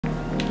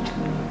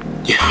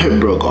Yeah, it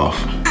broke off.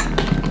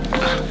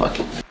 Fuck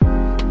it.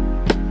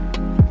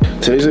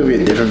 Today's gonna be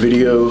a different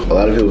video. A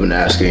lot of people have been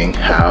asking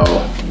how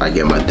I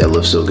get my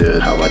deadlift so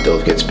good, how my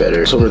deadlift gets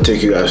better. So I'm gonna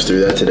take you guys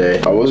through that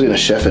today. I was gonna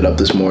chef it up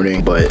this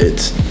morning, but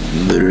it's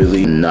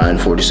literally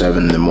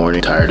 9:47 in the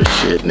morning. Tired as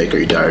shit. Nick, are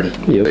you tired?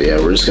 Yep. But yeah,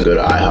 we're just gonna go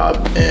to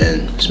IHOP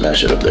and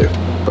smash it up there.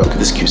 Bro, look at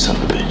this cute son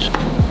of a bitch.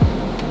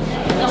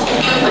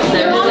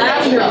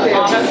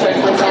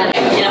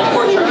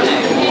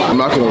 I'm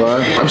not gonna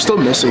lie, I'm still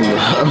missing the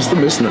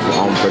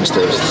French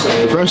toast.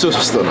 The French toast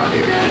is still not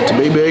here. To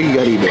be big, you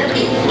gotta eat big.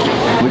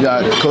 We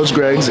got Coach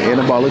Greg's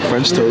anabolic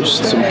French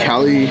toast, some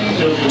Cali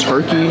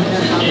turkey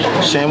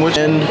sandwich,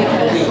 and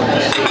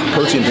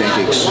protein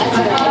pancakes.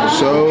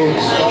 So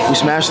we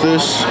smash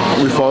this,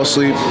 we fall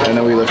asleep, and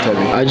then we lift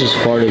heavy. I just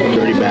farted.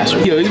 Dirty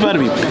bastard. Yo, he's about to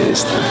be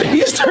pissed.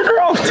 He's turned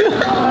around too.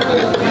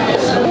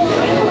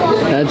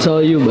 That's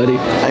all you, buddy.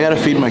 I gotta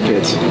feed my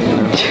kids. I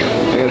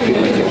gotta feed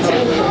my kids.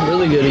 I'm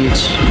really good at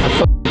eats.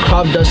 I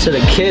crop dusted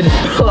a kid.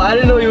 Oh, I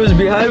didn't know he was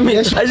behind me.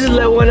 I just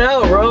let one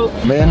out, bro.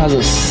 Man has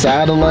a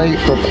satellite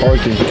for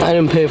parking. I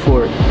didn't pay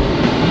for it.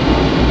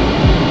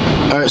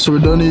 Alright, so we're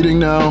done eating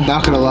now.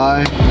 Not gonna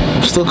lie,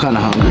 I'm still kinda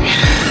hungry.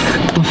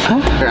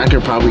 I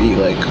could probably eat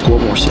like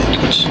one more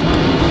sandwich.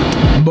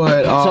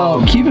 But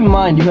so keep in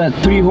mind you had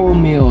 3 whole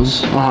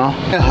meals. Yeah,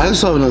 I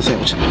just have another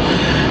sandwich.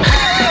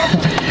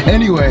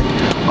 Anyway,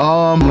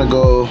 I'm gonna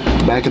go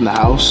back in the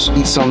house,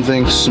 eat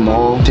something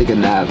small, take a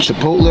nap.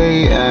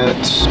 Chipotle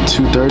at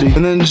 2:30,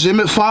 and then gym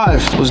at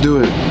 5. Let's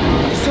do it.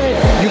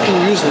 You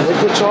can use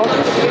liquid chalk,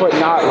 but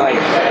not like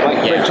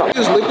brick chalk.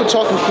 Use liquid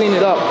chalk and clean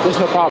it up. There's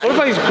no problem. What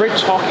if I use brick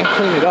chalk and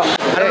clean it up?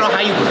 I don't know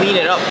how you clean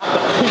it up.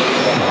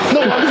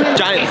 No, I'm saying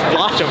Giant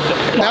splotch of it.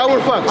 now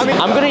we're fucked. I mean,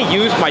 I'm gonna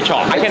use my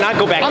chalk. I cannot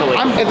go back to liquid.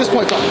 I'm at this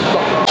point fucked.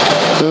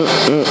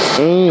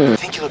 I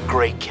think you look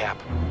great, Cap.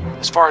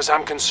 As far as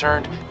I'm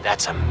concerned,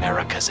 that's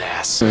America's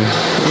ass. Look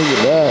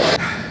at that.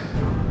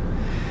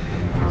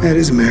 That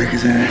is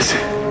America's ass.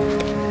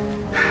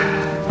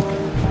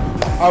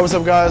 Alright, what's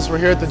up guys? We're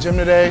here at the gym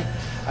today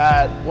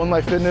at One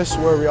Life Fitness,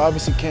 where we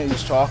obviously can't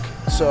use chalk.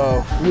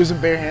 So we're using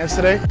bare hands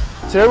today.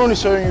 Today we're going to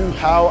be showing you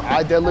how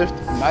I deadlift.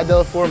 My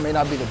deadlift form may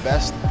not be the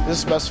best. This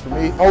is best for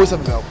me. Always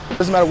have a belt.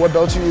 Doesn't matter what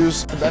belt you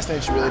use, the best thing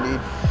that you really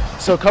need.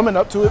 So coming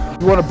up to it,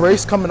 you want to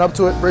brace coming up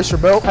to it, brace your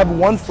belt. Have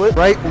one foot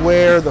right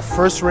where the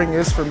first ring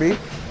is for me.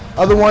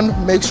 Other one,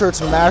 make sure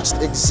it's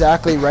matched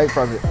exactly right in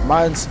front of it.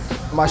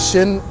 My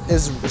shin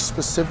is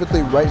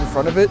specifically right in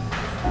front of it,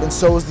 and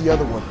so is the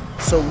other one.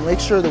 So make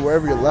sure that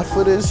wherever your left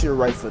foot is, your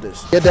right foot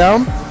is. Get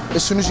down.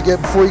 As soon as you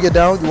before you get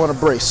down, you want to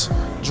brace.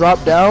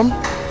 Drop down.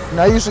 And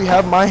I usually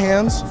have my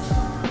hands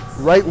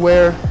right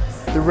where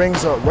the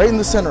rings are, right in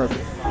the center of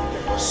it.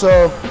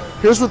 So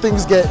here's where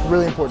things get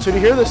really important. So to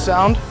hear the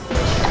sound,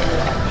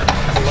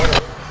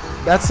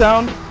 that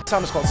sound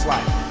is called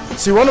slack.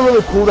 So you want to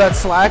really pull that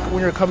slack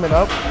when you're coming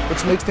up,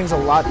 which makes things a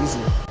lot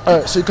easier. All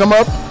right, so you come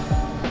up,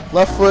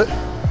 left foot,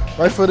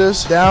 right foot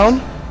is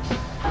down.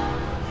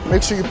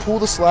 Make sure you pull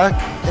the slack,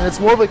 and it's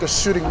more of like a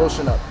shooting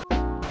motion up.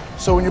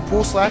 So when you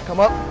pull slack, come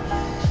up,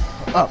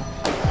 up.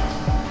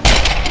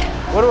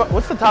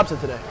 What's the top set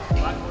today?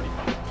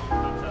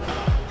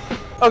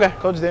 545. Okay,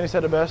 Coach Danny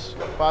said it best.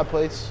 5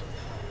 plates,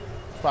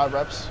 5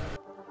 reps.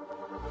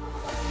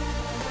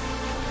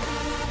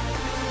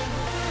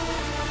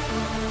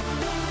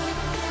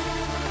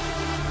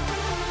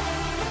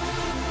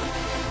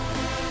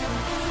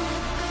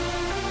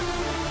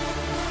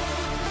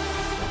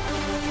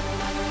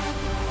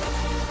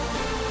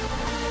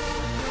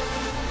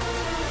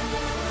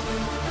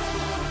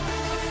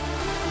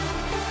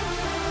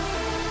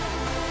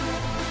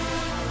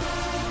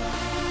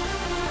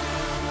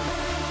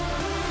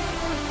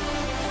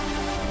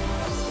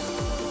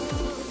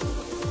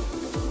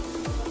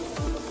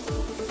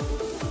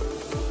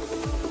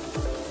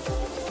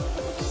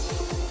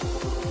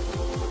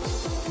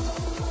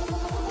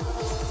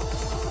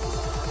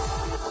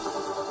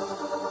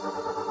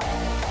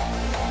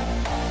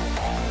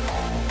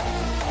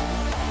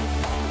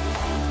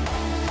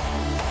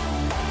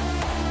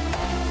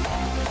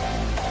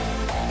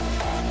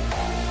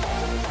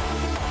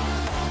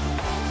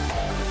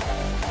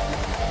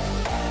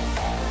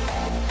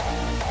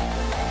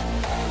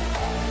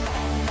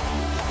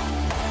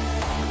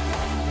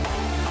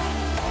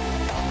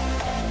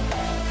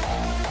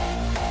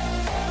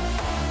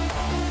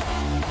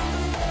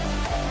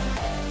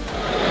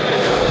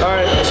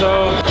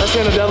 So that's the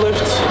end of deadlift.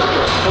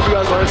 Hope you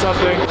guys learned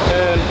something,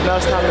 and now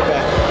it's time to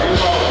back.